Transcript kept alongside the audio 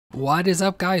What is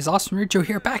up, guys? AwesomeRedZeo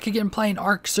here, back again playing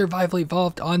ARK Survival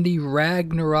Evolved on the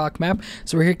Ragnarok map.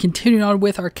 So we're here continuing on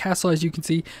with our castle. As you can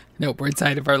see, nope, we're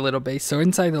inside of our little base. So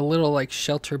inside the little like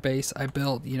shelter base I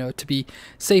built, you know, to be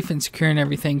safe and secure and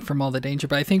everything from all the danger.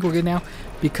 But I think we're good now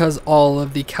because all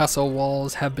of the castle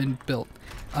walls have been built.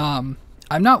 I'm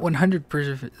not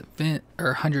 100%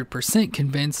 or 100%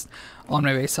 convinced on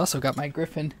my base. Also got my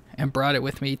griffin and brought it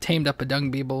with me. Tamed up a dung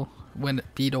beetle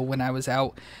when I was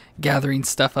out gathering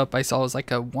stuff up. I saw it was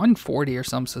like a 140 or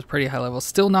something, so it's pretty high level.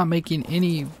 Still not making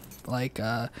any like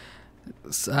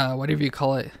whatever you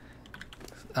call it,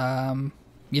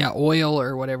 yeah, oil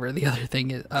or whatever the other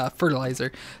thing is,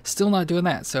 fertilizer. Still not doing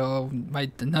that. So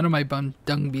none of my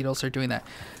dung beetles are doing that.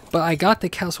 But I got the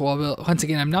castle wall built. Once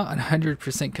again, I'm not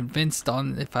 100% convinced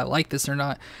on if I like this or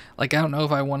not. Like, I don't know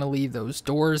if I want to leave those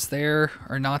doors there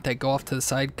or not that go off to the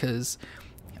side, because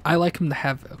I like them to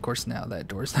have, of course now that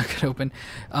door's not going to open,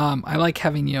 I like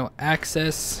having, you know,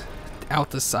 access out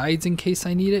the sides in case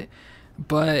I need it,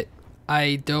 but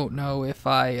I don't know if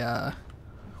I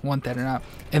want that or not.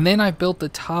 And then I built the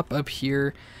top up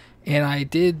here, and I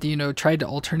did, you know, tried to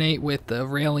alternate with the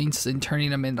railings and turning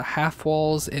them into half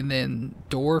walls and then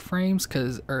door frames,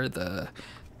 or the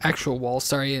actual walls,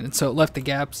 sorry, and so it left the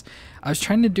gaps. I was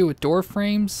trying to do with door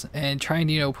frames and trying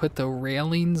to, you know, put the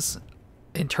railings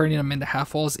and turning them into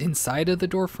half walls inside of the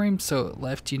door frame, so it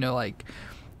left, you know, like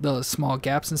the small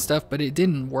gaps and stuff, but it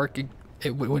didn't work.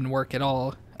 It wouldn't work at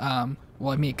all.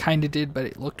 Well, I mean, it kind of did, but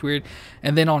it looked weird.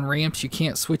 And then on ramps, you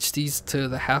can't switch these to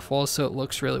the half walls, so it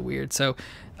looks really weird. So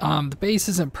the base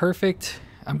isn't perfect.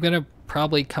 I'm gonna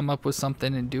probably come up with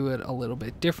something and do it a little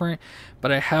bit different,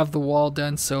 but I have the wall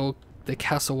done, so the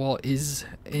castle wall is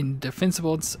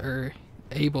indefensible, or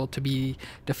able to be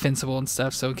defensible and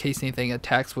stuff, so in case anything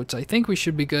attacks, which I think we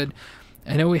should be good.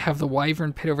 I know we have the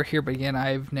wyvern pit over here, but again,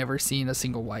 I've never seen a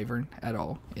single wyvern at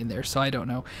all in there, so I don't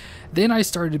know. Then I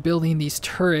started building these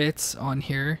turrets on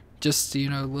here, just, you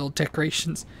know, little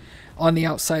decorations on the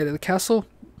outside of the castle.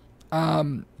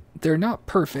 They're not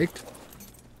perfect.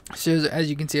 So as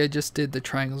you can see, I just did the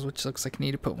triangles, which looks like I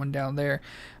need to put one down there.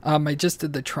 I just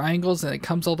did the triangles and it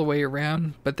comes all the way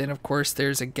around, but then of course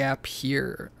there's a gap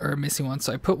here, or a missing one,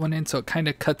 so I put one in so it kind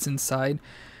of cuts inside,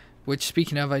 which,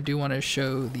 speaking of, I do want to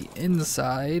show the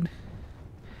inside,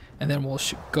 and then we'll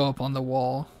go up on the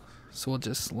wall. So we'll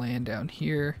just land down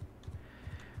here,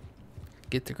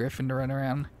 get the griffin to run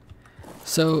around.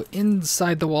 So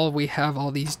inside the wall we have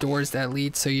all these doors that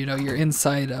lead, so you know you're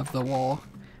inside of the wall,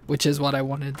 which is what I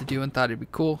wanted to do and thought it'd be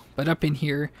cool. But up in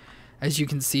here, as you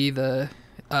can see, the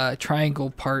triangle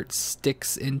part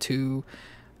sticks into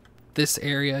this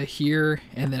area here,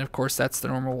 and then of course that's the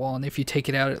normal wall, and if you take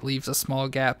it out it leaves a small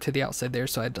gap to the outside there,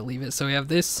 so I had to leave it. So we have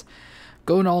this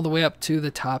going all the way up to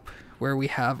the top where we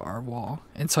have our wall,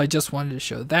 and so I just wanted to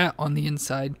show that on the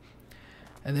inside.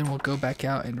 And then we'll go back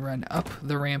out and run up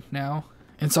the ramp now.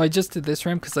 And so I just did this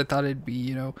ramp because I thought it'd be,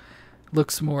 you know,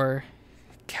 looks more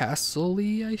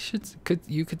castle-y,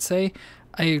 you could say.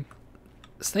 I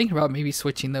was thinking about maybe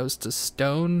switching those to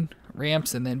stone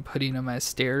ramps and then putting them as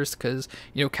stairs, because,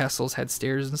 you know, castles had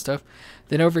stairs and stuff.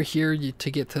 Then over here,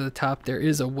 to get to the top, there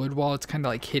is a wood wall. It's kind of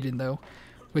like hidden though,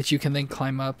 which you can then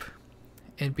climb up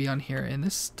and be on here. And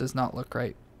this does not look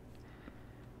right.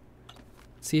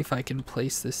 See if I can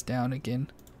place this down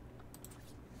again.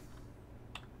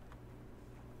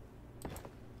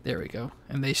 There we go.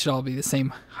 And they should all be the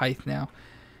same height now,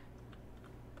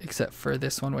 except for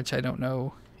this one, which I don't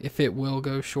know if it will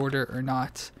go shorter or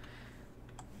not.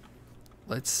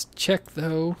 Let's check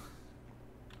though.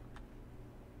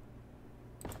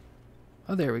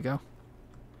 Oh, there we go.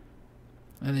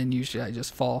 And then usually I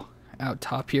just fall out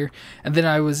top here. And then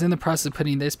I was in the process of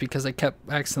putting this because I kept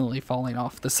accidentally falling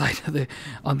off the side of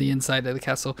on the inside of the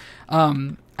castle.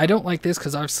 I don't like this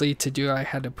because obviously to do I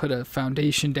had to put a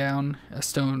foundation down, a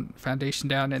stone foundation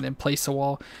down, and then place a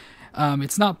wall.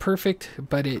 It's not perfect,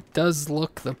 but it does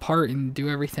look the part and do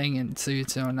everything, and so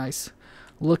it's a nice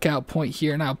lookout point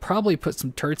here. And I'll probably put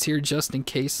some turrets here just in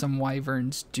case some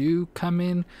wyverns do come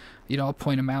in. You know, I'll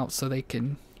point them out so they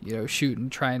can, you know, shoot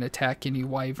and try and attack any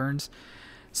wyverns.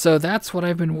 So that's what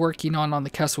I've been working on the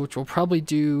castle, which we'll probably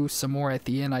do some more at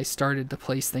the end. I started to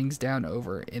place things down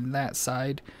over in that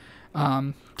side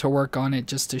to work on it,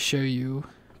 just to show you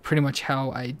pretty much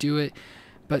how I do it.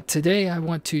 But today I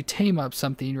want to tame up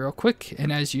something real quick,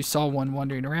 and as you saw one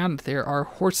wandering around, there are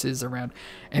horses around,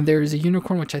 and there is a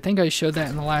unicorn, which I think I showed that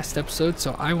in the last episode,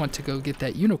 so I want to go get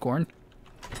that unicorn,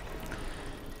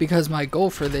 because my goal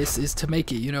for this is to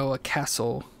make it, you know, a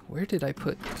castle. Where did I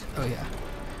put, oh yeah,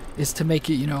 is to make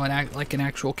it, you know, like an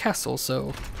actual castle.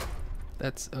 So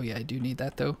that's, oh yeah, I do need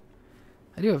that though.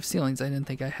 I do have ceilings. I didn't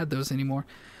think I had those anymore.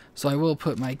 So I will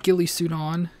put my ghillie suit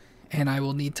on, and I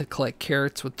will need to collect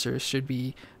carrots, which there should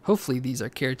be, hopefully these are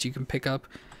carrots you can pick up.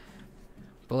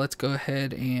 But let's go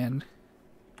ahead and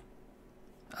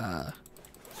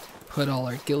put all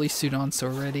our ghillie suit on so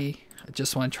we're ready. I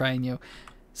just want to try and,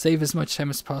 save as much time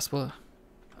as possible.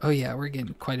 Oh yeah, we're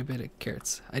getting quite a bit of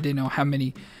carrots. I didn't know how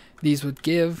many these would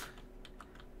give.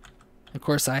 Of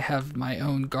course, I have my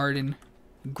own garden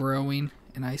growing,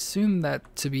 and I assume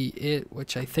that to be it,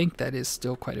 which I think that is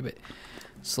still quite a bit.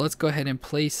 So let's go ahead and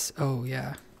place, oh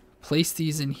yeah, place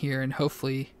these in here, and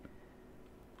hopefully,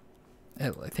 I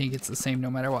think it's the same no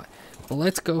matter what. But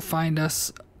let's go find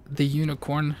us the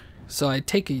unicorn. So I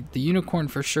take the unicorn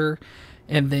for sure,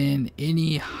 and then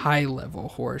any high level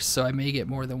horse. So I may get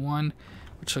more than one,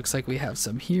 which looks like we have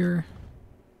some here.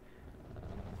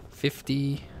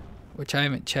 50, which I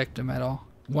haven't checked them at all.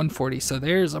 140, so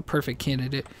there's a perfect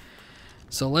candidate.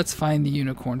 So let's find the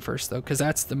unicorn first though, because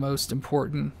that's the most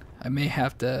important. I may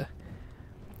have to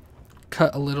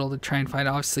cut a little to try and find.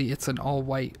 Obviously it's an all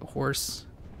white horse,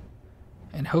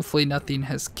 and hopefully nothing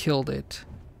has killed it,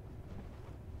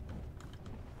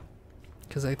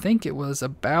 because I think it was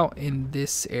about in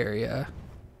this area.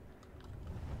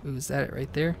 Ooh, is that it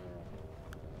right there?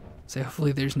 So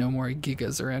hopefully there's no more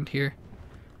gigas around here.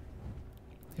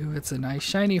 Ooh, it's a nice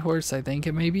shiny horse. I think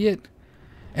it may be it.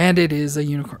 And it is a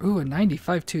unicorn. Ooh, a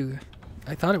 95 too.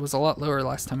 I thought it was a lot lower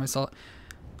last time I saw it.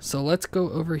 So let's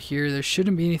go over here. There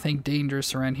shouldn't be anything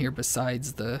dangerous around here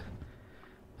besides the,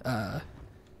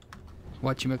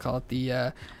 whatchamacallit,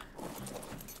 the,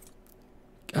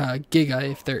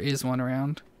 Giga, if there is one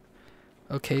around.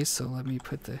 Okay, so let me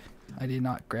put the, I did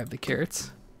not grab the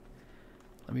carrots.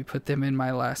 Let me put them in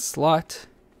my last slot.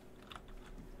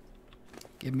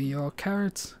 Give me your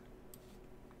carrots.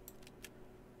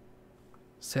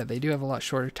 So they do have a lot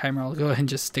shorter timer. I'll go ahead and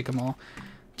just stick them all,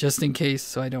 just in case,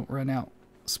 so I don't run out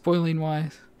spoiling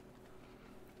wise.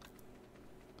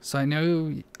 So I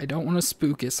know I don't want to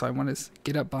spook it, so I want to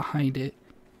get up behind it.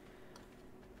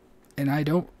 And I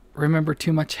don't remember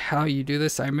too much how you do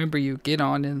this. I remember you get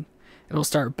on and it'll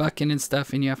start bucking and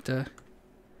stuff, and you have to...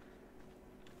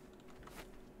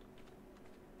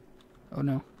 Oh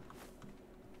no.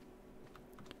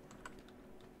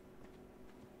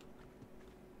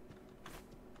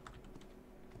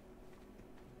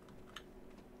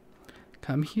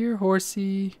 Come here,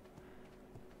 horsey.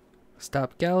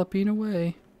 Stop galloping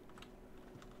away.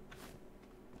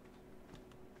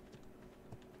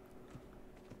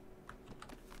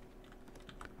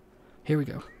 Here we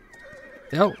go.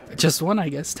 Oh, just one, I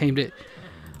guess, tamed it.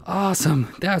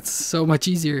 Awesome. That's so much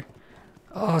easier.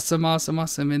 Awesome, awesome,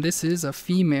 awesome. And this is a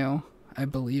female, I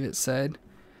believe it said.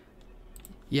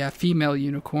 Yeah, female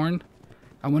unicorn.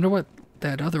 I wonder what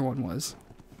that other one was.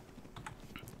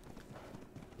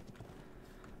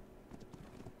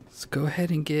 Let's go ahead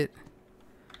and get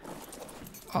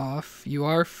off. You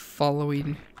are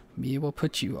following me. We'll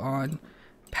put you on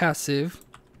passive.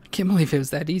 I can't believe it was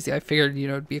that easy. I figured,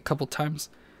 it'd be a couple times.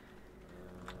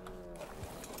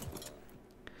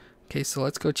 Okay, so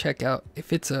let's go check out.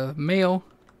 If it's a male,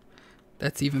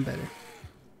 that's even better.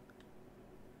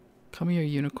 Come here,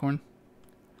 unicorn.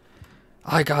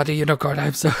 I got a unicorn.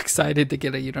 I'm so excited to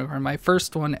get a unicorn. My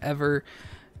first one ever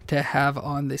to have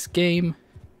on this game.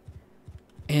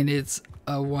 And it's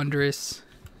a wondrous,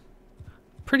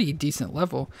 pretty decent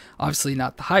level. Obviously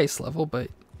not the highest level, but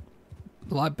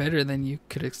a lot better than you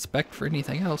could expect for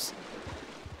anything else.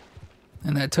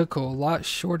 And that took a lot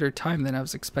shorter time than I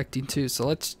was expecting too. So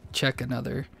let's check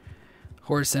another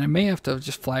horse. And I may have to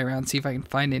just fly around, see if I can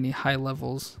find any high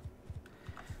levels.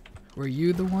 Were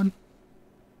you the one?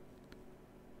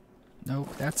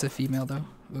 Nope, that's a female though.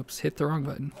 Oops, hit the wrong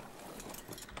button.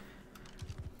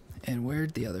 And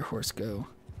where'd the other horse go?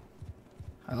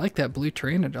 I like that blue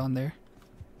pteranodon there.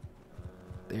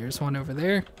 There's one over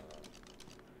there.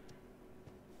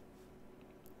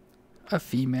 A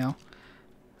female.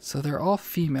 So they're all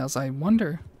females. I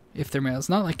wonder if they're males.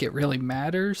 Not like it really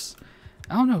matters.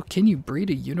 I don't know. Can you breed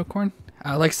a unicorn?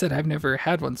 Like I said, I've never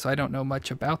had one, so I don't know much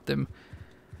about them.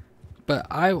 But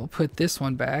I will put this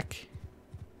one back.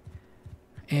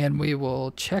 And we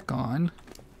will check on.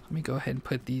 Let me go ahead and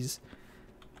put these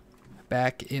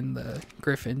back in the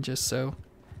griffin just so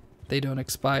they don't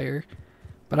expire.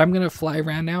 But I'm going to fly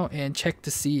around now and check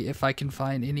to see if I can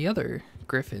find any other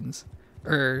griffins.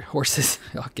 Or horses.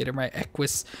 I'll get them right.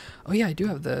 Equus. Oh yeah, I do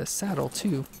have the saddle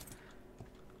too.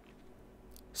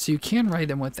 So you can ride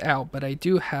them without, but I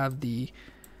do have the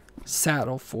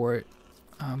saddle for it.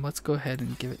 Let's go ahead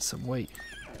and give it some weight.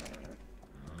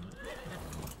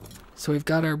 So we've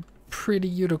got our pretty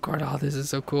unicorn. Oh, this is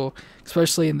so cool,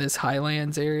 especially in this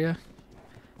Highlands area.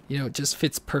 You know, it just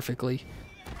fits perfectly.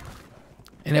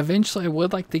 And eventually I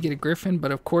would like to get a griffin,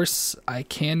 but of course I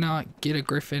cannot get a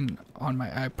griffin on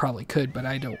my... I probably could, but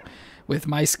I don't. With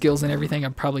my skills and everything, I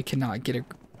probably cannot get a...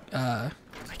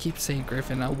 I keep saying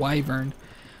griffin, a wyvern.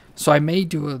 So I may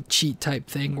do a cheat type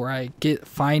thing where I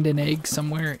find an egg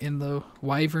somewhere in the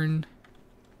wyvern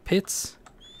pits.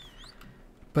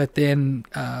 But then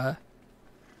I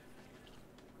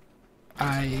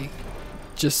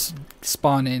just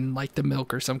spawn in like the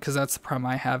milk or something, because that's the problem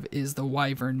I have, is the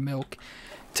wyvern milk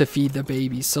to feed the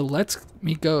babies. So let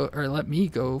me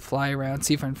go fly around,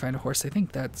 see if I can find a horse. I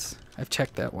think I've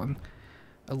checked that one.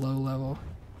 A low level.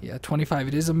 Yeah, 25.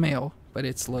 It is a male, but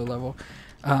it's low level.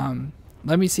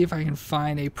 Let me see if I can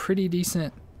find a pretty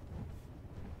decent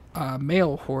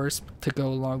male horse to go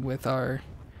along with our...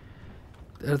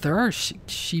 there are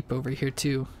sheep over here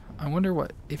too. I wonder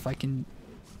if I can...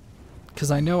 because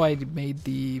I know I made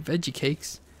the veggie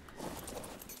cakes.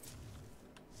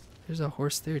 There's a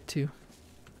horse there too.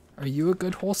 Are you a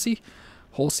good horsey?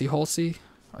 Horsey.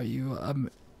 Are you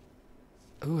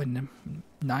oh, and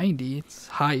 90. It's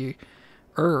higher,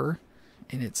 and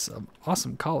it's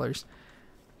awesome colors.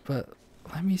 But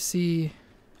let me see.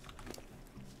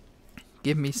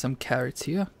 Give me some carrots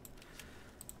here.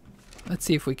 Let's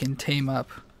see if we can tame up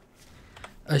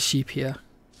a sheep here.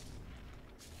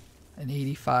 An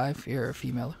 85. You're a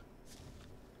female.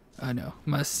 Oh no.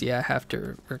 I have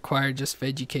to require just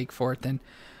veggie cake for it then.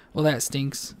 Well, that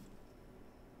stinks.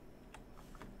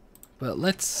 But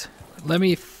let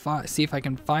me see if I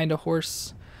can find a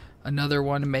horse. Another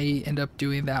one may end up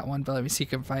doing that one, but let me see if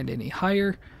I can find any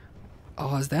higher.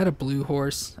 Oh, is that a blue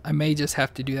horse? I may just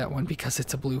have to do that one because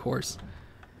it's a blue horse.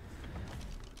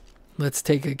 Let's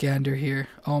take a gander here.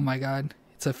 Oh my god.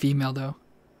 It's a female though.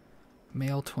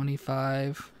 Male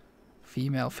 25.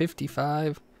 Female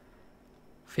 55.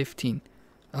 15.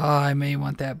 Oh, I may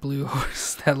want that blue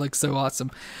horse. That looks so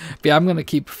awesome. But yeah, I'm going to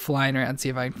keep flying around and see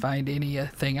if I can find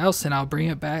anything else, and I'll bring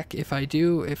it back if I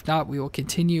do. If not, we will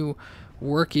continue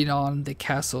working on the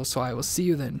castle, so I will see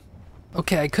you then.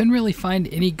 Okay, I couldn't really find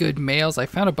any good males. I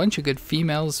found a bunch of good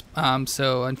females,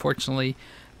 so unfortunately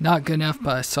not good enough.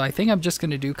 But so I think I'm just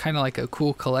going to do kind of like a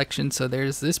cool collection. So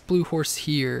there's this blue horse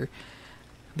here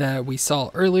that we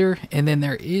saw earlier, and then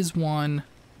there is one,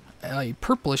 a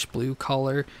purplish blue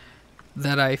color,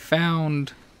 that I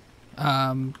found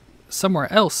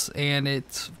somewhere else, and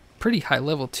it's pretty high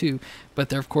level too,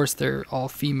 but of course they're all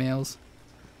females.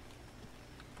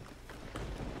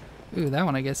 Ooh, that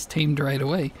one I guess tamed right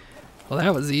away. Well,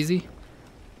 that was easy.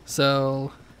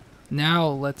 So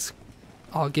now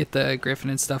I'll get the griffin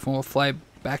and stuff, and we'll fly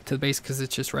back to the base because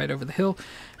it's just right over the hill,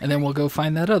 and then we'll go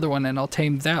find that other one, and I'll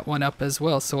tame that one up as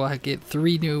well. So I'll get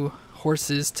 3 new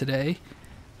horses today,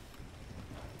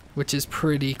 which is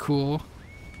pretty cool.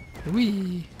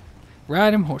 Whee!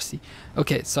 Ride him, horsey.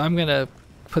 Okay, so I'm gonna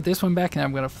put this one back, and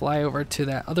I'm gonna fly over to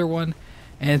that other one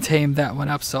and tame that one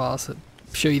up, so I'll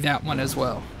show you that one as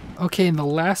well. Okay, and the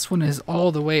last one is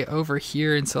all the way over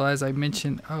here, and so as I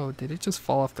mentioned... oh, did it just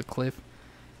fall off the cliff?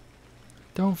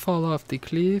 Don't fall off the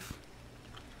cliff.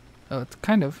 Oh, it's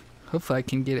kind of... hopefully I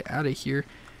can get it out of here,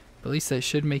 but at least that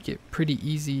should make it pretty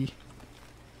easy.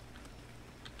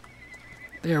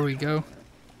 There we go.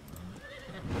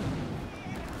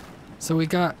 So we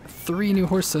got 3 new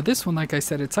horses. So this one, like I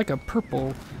said, it's like a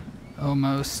purple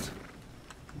almost.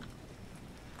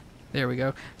 There we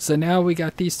go. So now we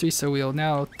got these 3, so we'll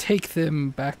now take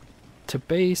them back to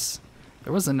base.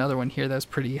 There was another one here that's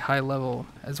pretty high level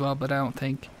as well, but I don't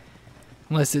think,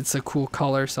 unless it's a cool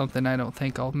color or something, I don't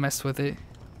think I'll mess with it.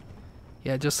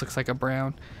 Yeah, it just looks like a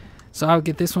brown. So I'll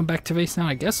get this one back to base now.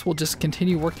 I guess we'll just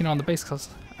continue working on the base, because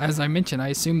as I mentioned, I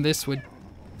assume this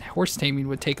horse taming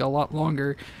would take a lot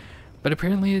longer, but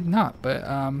apparently not. But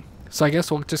so I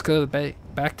guess we'll just go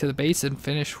back to the base and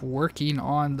finish working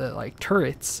on the like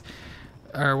turrets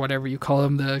or whatever you call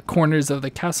them, the corners of the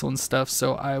castle and stuff.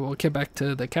 So I will get back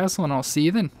to the castle, and I'll see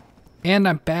you then. And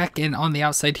I'm back in on the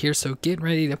outside here, so getting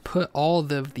ready to put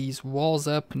all of these walls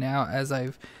up now, as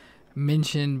I've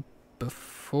mentioned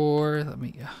before. Let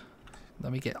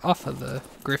me get off of the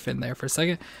griffin there for a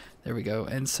second. There we go.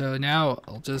 And so now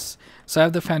so I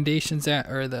have the foundations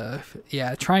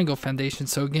triangle foundation.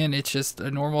 So again, it's just a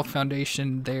normal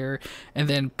foundation there, and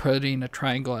then putting a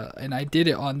triangle out. And I did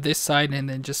it on this side, and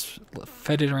then just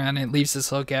fed it around, and it leaves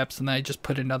this little gaps, and then I just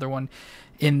put another one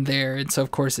in there. And so of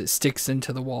course it sticks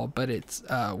into the wall, but it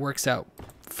works out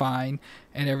fine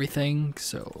and everything.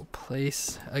 So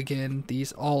place again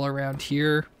these all around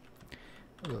here.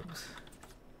 Whoops.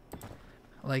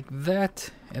 Like that,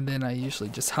 and then I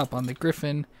usually just hop on the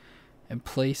griffin, and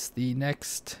place the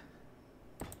next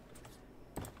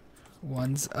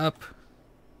ones up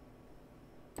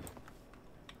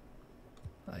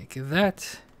like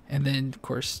that, and then of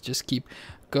course just keep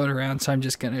going around. So I'm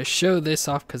just going to show this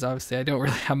off because obviously I don't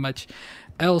really have much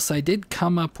else. I did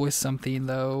come up with something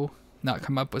though, not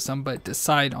come up with some, but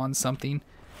decide on something.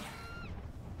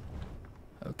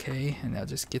 Okay, and now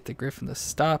just get the griffin to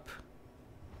stop.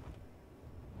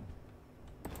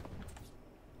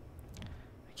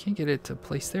 I can't get it to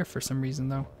place there for some reason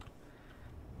though.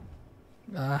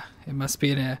 It must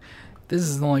be in a... This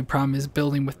is the only problem, is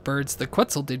building with birds. The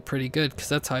Quetzal did pretty good because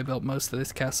that's how I built most of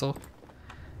this castle.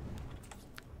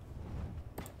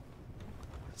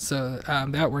 So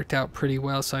that worked out pretty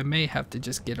well. So I may have to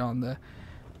just get on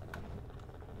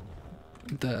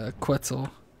the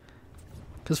Quetzal,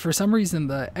 because for some reason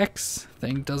the X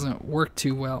thing doesn't work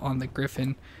too well on the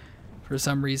griffin for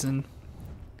some reason.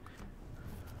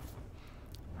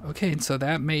 Okay, and so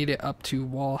that made it up to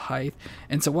wall height.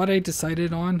 And so what I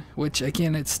decided on, which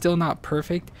again, it's still not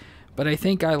perfect, but I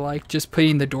think I like just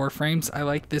putting the door frames. I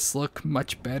like this look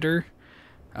much better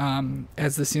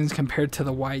as the scenes compared to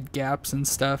the wide gaps and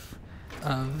stuff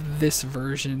of this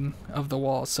version of the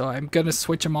wall. So I'm going to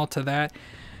switch them all to that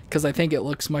because I think it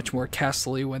looks much more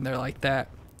castle-y when they're like that.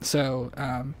 So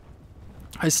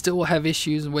I still will have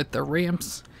issues with the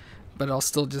ramps, but I'll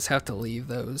still just have to leave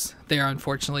those there,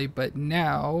 unfortunately. But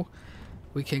now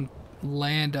we can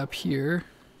land up here,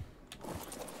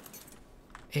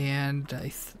 and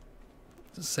I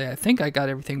think I got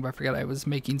everything, but I forgot I was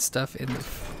making stuff in the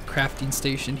crafting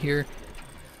station here.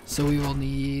 So we will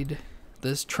need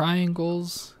those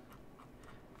triangles,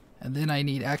 and then I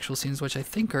need actual scenes, which I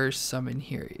think are some in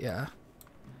here, yeah.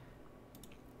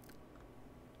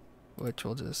 Which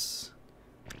will just...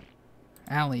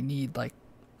 I only need like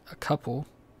a couple.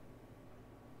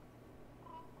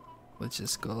 Let's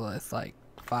just go with like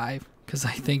 5, because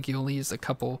I think you only use a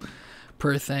couple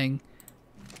per thing.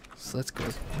 So let's go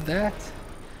with that.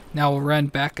 Now we'll run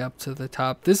back up to the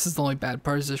top. This is the only bad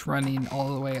part, is just running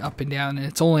all the way up and down, and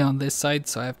it's only on this side,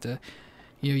 so I have to,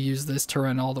 you know, use this to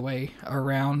run all the way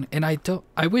around. And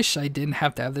I wish I didn't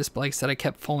have to have this, but like I said, I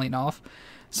kept falling off,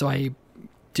 so I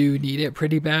do need it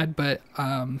pretty bad. But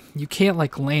you can't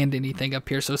like land anything up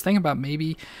here, so I was thinking about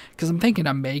maybe, because I'm thinking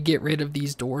I may get rid of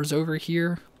these doors over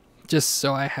here, just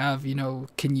so I have, you know,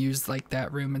 can use like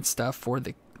that room and stuff for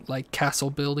the like castle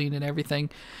building and everything.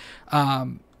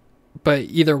 But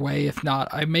either way, if not,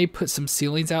 I may put some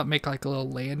ceilings out, make like a little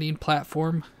landing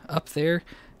platform up there.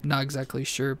 Not exactly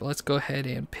sure, but let's go ahead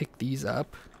and pick these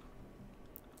up.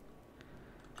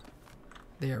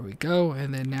 There we go.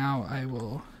 And then now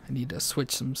I need to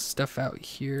switch some stuff out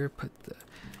here, put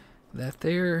that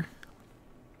there.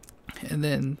 And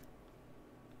then,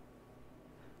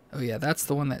 oh yeah, that's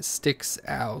the one that sticks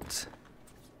out.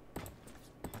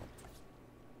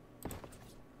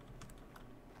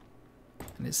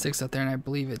 And it sticks out there, and I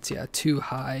believe it's, yeah, too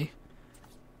high.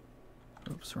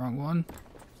 Oops, wrong one.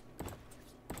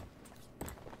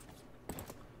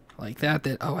 Like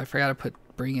that, oh, I forgot to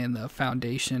bring in the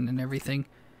foundation and everything.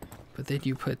 But then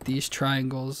you put these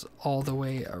triangles all the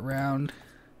way around.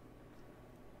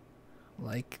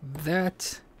 Like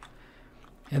that.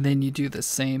 And then you do the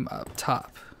same up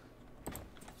top.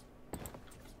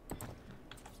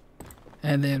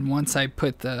 And then once I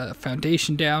put the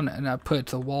foundation down and I put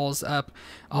the walls up,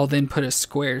 I'll then put a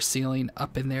square ceiling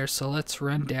up in there. So let's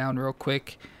run down real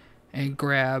quick and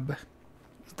grab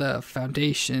the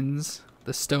foundations.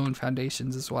 The stone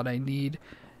foundations is what I need.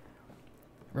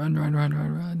 Run, run, run,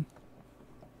 run, run.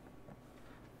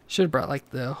 Should have brought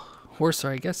like the horse, or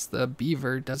I guess the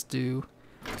beaver does do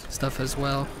stuff as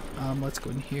well. Let's go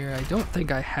in here. I don't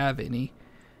think I have any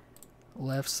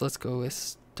left, so let's go with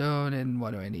stone. And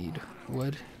what do I need?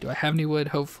 Wood. Do I have any wood?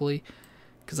 Hopefully,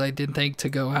 because I didn't think to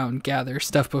go out and gather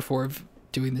stuff before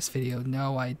doing this video.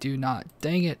 No, I do not.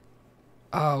 Dang it.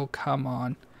 Oh, come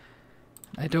on.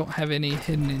 I don't have any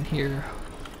hidden in here.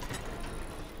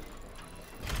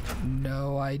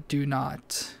 No, I do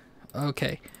not.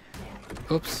 Okay.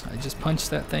 Oops, I just punched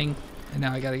that thing, and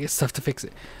now I gotta get stuff to fix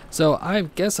it. So I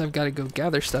guess I've got to go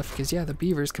gather stuff, because yeah, the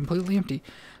beaver is completely empty.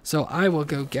 So I will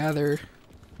go gather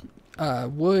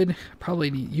wood. Probably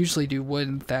usually do wood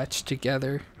and thatch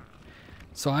together.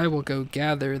 So I will go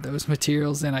gather those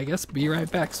materials, and I guess be right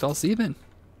back. So I'll see you then.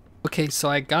 Okay, so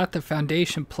I got the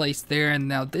foundation placed there, and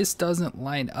now this doesn't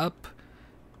line up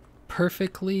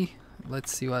perfectly.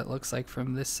 Let's see what it looks like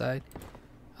from this side.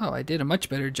 Oh, I did a much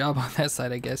better job on that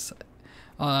side, I guess.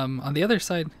 On the other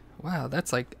side, wow,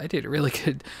 that's like, I did really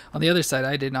good. On the other side,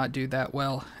 I did not do that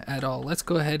well at all. Let's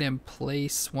go ahead and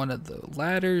place one of the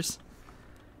ladders.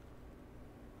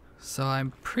 So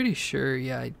I'm pretty sure,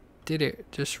 yeah, I did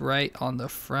it just right on the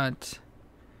front.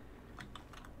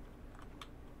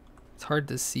 It's hard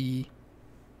to see.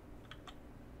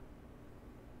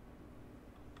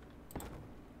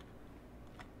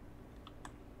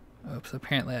 Oops,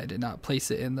 apparently I did not place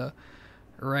it in the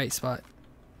right spot.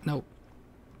 Nope.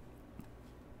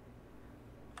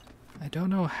 I don't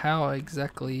know how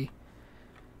exactly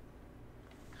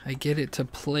I get it to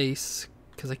place,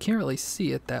 because I can't really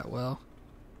see it that well.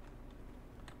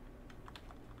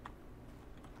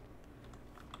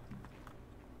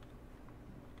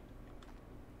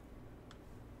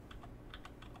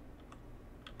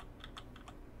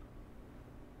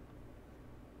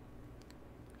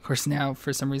 Of course, now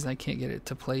for some reason I can't get it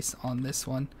to place on this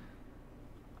one.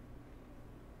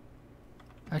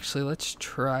 Actually, let's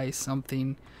try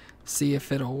something, see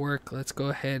if it'll work. Let's go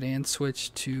ahead and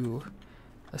switch to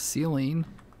a ceiling.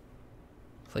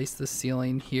 Place the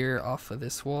ceiling here off of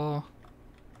this wall.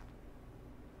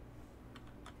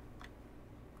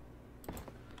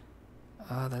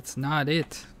 That's not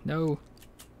it. No.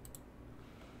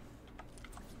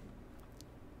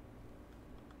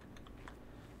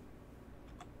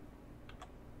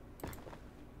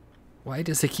 Why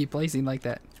does it keep placing like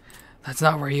that? That's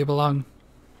not where you belong.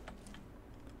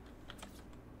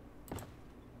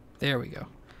 There we go.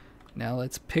 Now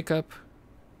let's pick up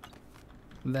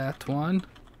that one.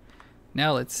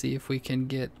 Now let's see if we can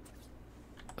get,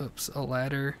 oops, a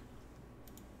ladder.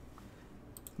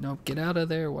 Nope, get out of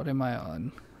there. What am I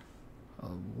on?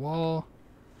 A wall.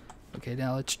 Okay,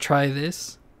 now let's try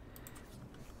this.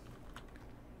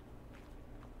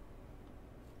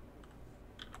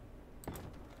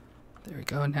 There we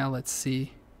go. Now let's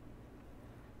see.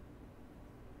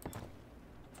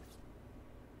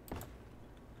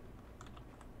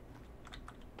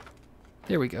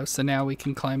 There we go. So now we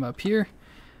can climb up here,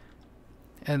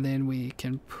 and then we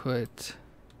can put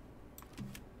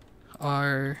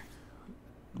our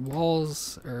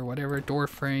walls or whatever, door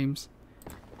frames.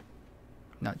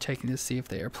 Not checking to see if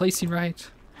they are placing right.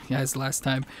 As last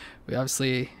time,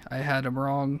 I had them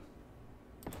wrong.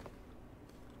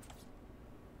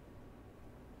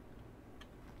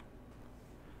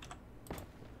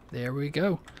 There we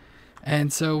go.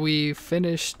 And so we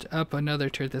finished up another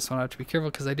turret. This one I have to be careful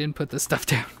because I didn't put the stuff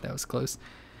down. That was close.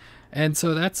 And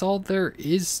so that's all there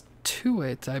is to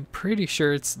it. I'm pretty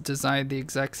sure it's designed the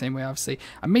exact same way. Obviously,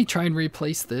 I may try and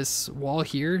replace this wall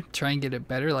here, try and get it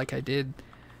better like I did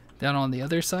down on the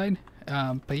other side.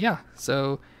 But yeah,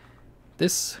 so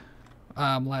this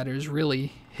ladder is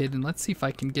really hidden. Let's see if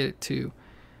I can get it to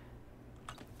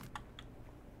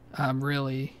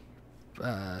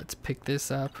let's pick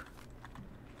this up.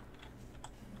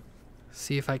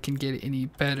 See if I can get it any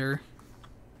better.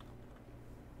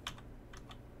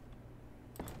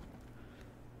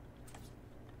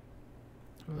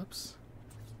 Whoops.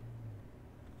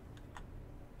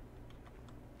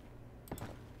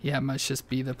 Yeah, it must just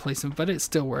be the placement, but it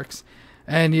still works.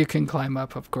 And you can climb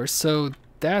up, of course. So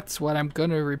that's what I'm going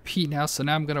to repeat now. So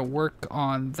now I'm going to work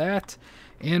on that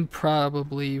and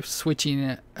probably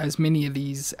switching as many of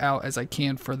these out as I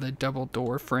can for the double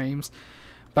door frames.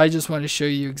 But I just want to show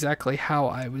you exactly how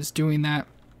I was doing that.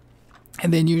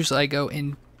 And then usually I go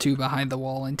into behind the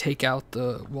wall and take out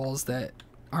the walls that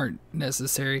aren't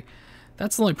necessary.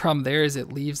 That's the only problem there, is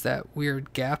it leaves that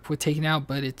weird gap with taking out,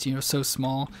 but it's, you know, so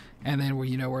small. And then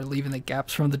we're leaving the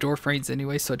gaps from the door frames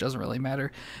anyway, so it doesn't really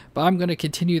matter. But I'm going to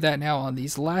continue that now on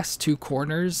these last two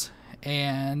corners,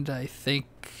 and I think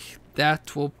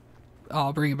that will,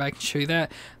 I'll bring it back and show you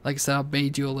that. Like I said, I may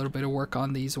do a little bit of work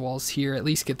on these walls here, at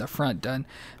least get the front done.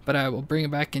 But I will bring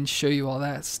it back and show you all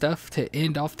that stuff to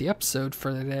end off the episode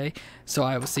for the day. So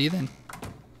I will see you then.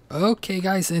 Okay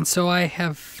guys, and so I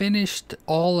have finished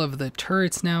all of the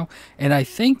turrets now, and I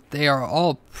think they are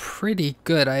all pretty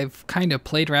good. I've kind of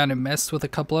played around and messed with a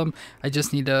couple of them. I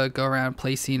just need to go around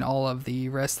placing all of the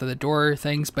rest of the door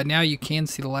things, but now you can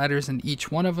see the ladders in each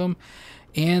one of them,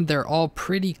 and they're all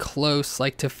pretty close,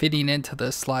 like, to fitting into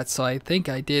the slots. So I think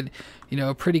I did, you know,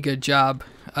 a pretty good job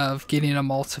of getting them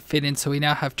all to fit in. So we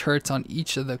now have turrets on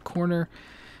each of the corner.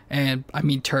 And I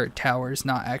mean turret towers,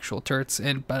 not actual turrets,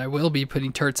 but I will be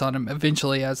putting turrets on them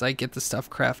eventually as I get the stuff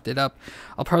crafted up.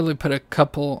 I'll probably put a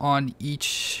couple on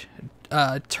each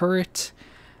turret,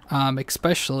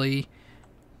 especially,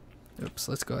 oops,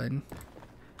 let's go ahead and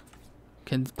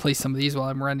can place some of these while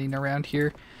I'm running around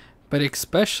here. But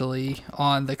especially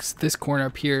on this corner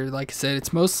up here, like I said,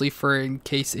 it's mostly for in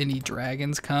case any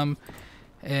dragons come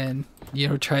and, you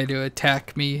know, try to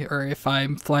attack me, or if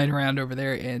I'm flying around over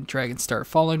there and dragons start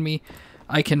following me,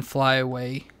 I can fly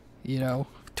away, you know,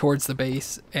 towards the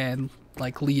base and,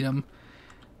 like, lead them.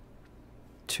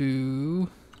 to,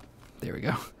 there we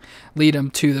go, lead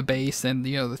them to the base, and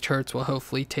you know, the turrets will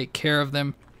hopefully take care of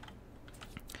them,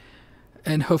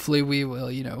 and hopefully we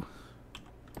will, you know,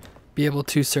 be able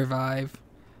to survive.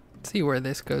 Let's see where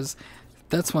this goes.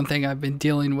 That's one thing I've been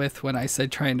dealing with when I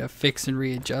said trying to fix and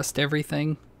readjust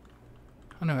everything.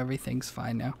 I know everything's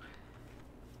fine now.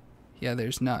 Yeah,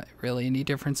 there's not really any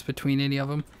difference between any of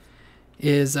them.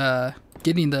 Is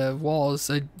getting the walls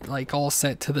like all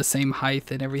set to the same height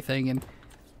and everything, and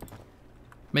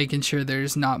making sure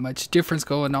there's not much difference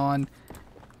going on,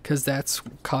 because that's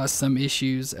caused some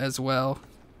issues as well,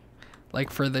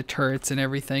 like for the turrets and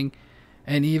everything.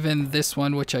 And even this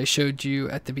one, which I showed you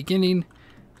at the beginning,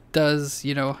 does,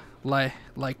 you know,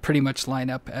 like pretty much line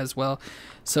up as well.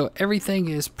 So everything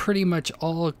is pretty much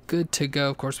all good to go.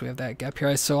 Of course, we have that gap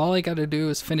here. So all I got to do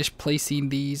is finish placing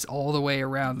these all the way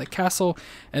around the castle,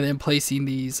 and then placing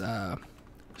these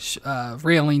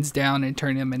railings down and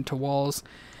turning them into walls.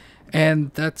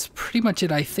 And that's pretty much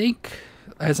it. I think,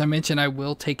 as I mentioned, I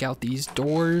will take out these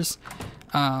doors,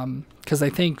 because I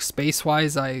think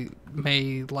space-wise I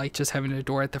may like just having a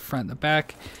door at the front and the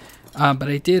back. But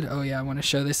I did, oh yeah, I want to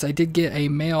show this. I did get a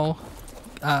male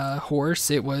horse.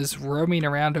 It was roaming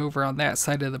around over on that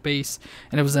side of the base,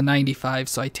 and it was a 95,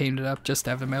 so I tamed it up just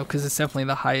to have a male, because it's definitely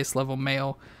the highest level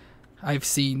male I've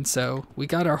seen. So we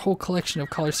got our whole collection of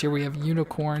colors here. We have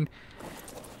unicorn,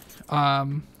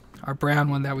 our brown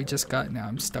one that we just got. Now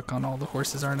I'm stuck on all the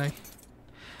horses, aren't I?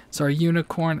 So our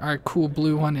unicorn, our cool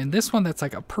blue one, and this one that's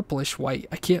like a purplish white.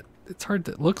 I can't, it's hard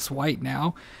to, it looks white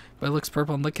now, but it looks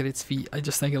purple, and look at its feet. I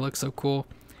just think it looks so cool.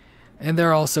 And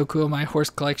they're all so cool in my horse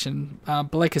collection.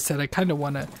 But like I said, I kind of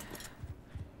want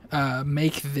to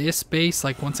make this base,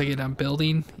 like once I get done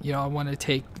building, you know, I want to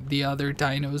take the other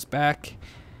dinos back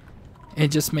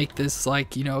and just make this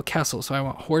like, you know, a castle. So I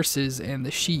want horses and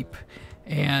the sheep,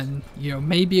 and, you know,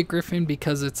 maybe a griffin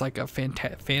because it's like a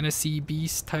fantasy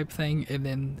beast type thing, and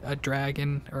then a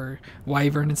dragon or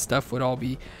wyvern and stuff would all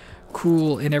be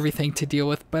cool and everything to deal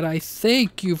with. But I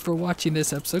thank you for watching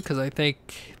this episode, because I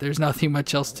think there's nothing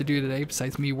much else to do today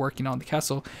besides me working on the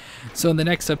castle. So in the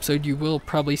next episode you will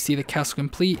probably see the castle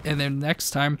complete, and then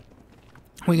next time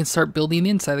we can start building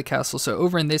inside the castle. So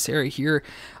over in this area here,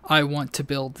 I want to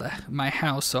build my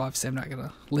house. So obviously I'm not going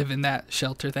to live in that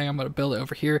shelter thing. I'm going to build it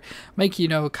over here, make, you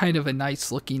know, kind of a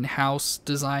nice looking house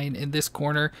design in this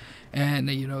corner. And,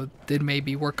 you know, then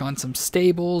maybe work on some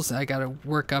stables. I got to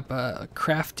work up a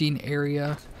crafting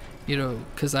area, you know,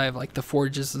 because I have like the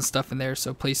forges and stuff in there.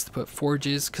 So a place to put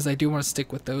forges, because I do want to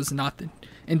stick with those, not the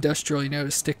industrial, you know,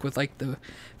 to stick with like the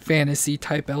fantasy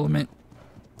type element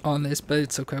on this. But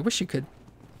it's okay. I wish you could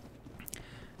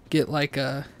get like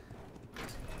a,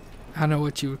 I don't know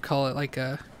what you would call it, like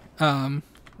a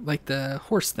like the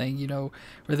horse thing, you know,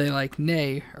 where they like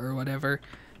neigh or whatever,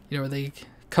 you know, where they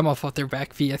come off their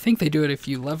back feet. I think they do it if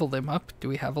you level them up. Do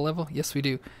we have a level? Yes, we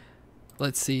do.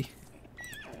 Let's see.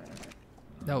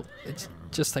 No, it's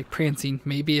just like prancing.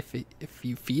 Maybe if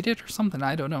you feed it or something.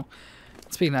 I don't know.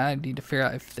 Speaking of that, I need to figure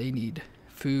out if they need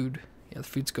food. Yeah, the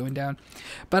food's going down.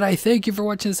 But I thank you for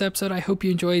watching this episode. I hope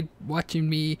you enjoyed watching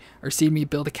me or seeing me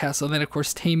build a castle. And then, of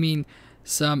course, taming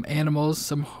some animals,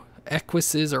 some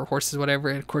equises or horses, whatever.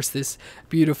 And, of course, this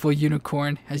beautiful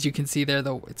unicorn. As you can see there,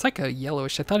 though, it's like a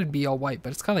yellowish. I thought it'd be all white,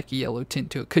 but it's got like a yellow tint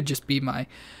to it. Could just be my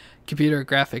computer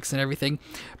graphics and everything.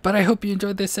 But I hope you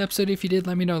enjoyed this episode. If you did,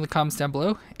 let me know in the comments down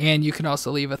below, and you can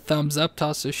also leave a thumbs up to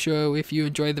also show if you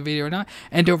enjoyed the video or not.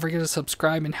 And don't forget to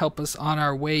subscribe and help us on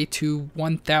our way to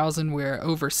 1,000. We're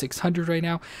over 600 right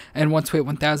now, and once we hit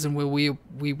 1,000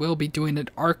 we will be doing an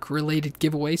ARK related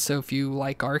giveaway. So if you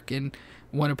like ARK and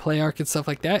want to play ARK and stuff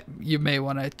like that, you may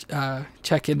want to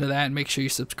check into that and make sure you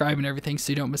subscribe and everything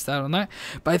so you don't miss out on that.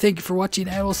 But I thank you for watching,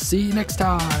 and we'll see you next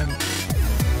time.